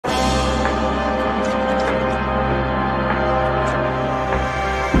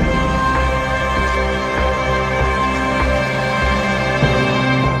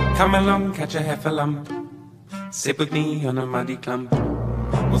Come along, catch a heffalump, sit with me on a muddy clump.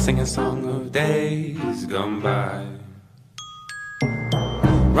 We'll sing a song of days gone by.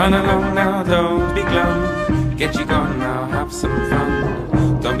 Run along now, don't be glum, get you gone now, have some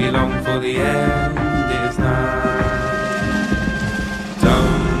fun. Don't be long for the end is nigh.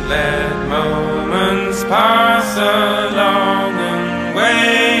 Don't let moments pass along and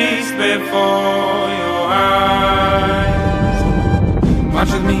waste before your eyes.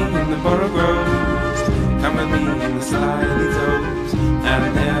 March with me in the borough groves, come with me in the slimy toes,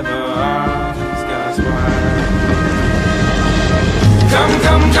 and never ask us why.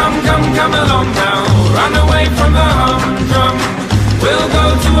 Come along now, run away from the humdrum. We'll go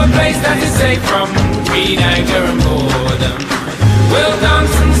to a place that is safe from greed, anger and boredom. We'll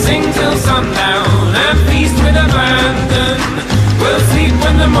dance and sing till sundown and feast with abandon. We'll sleep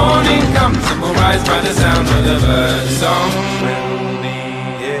when the morning comes and we'll rise by the sound of the bird song. We'll be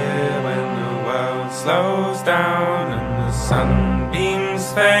here when the world slows down and the sunbeams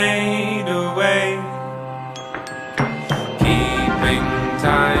fade away, keeping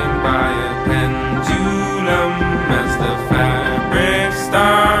time by a pendulum as the fabric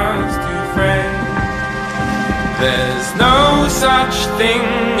starts to fray. There's no such thing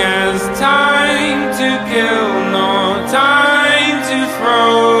as time to kill nor time to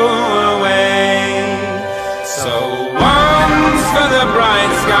throw away. So once for the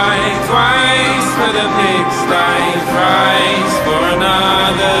bright sky, twice for the pigsty, thrice for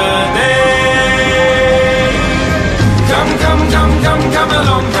another day. Come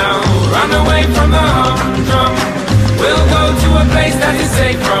along now, run away from the humdrum. We'll go to a place that is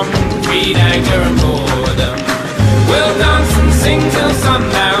safe from greed, anger and boredom. We'll dance and sing till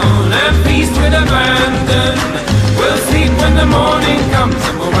sundown and feast with abandon. We'll sleep when the morning comes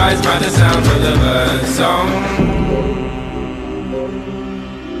and we'll rise by the sound of the bird song.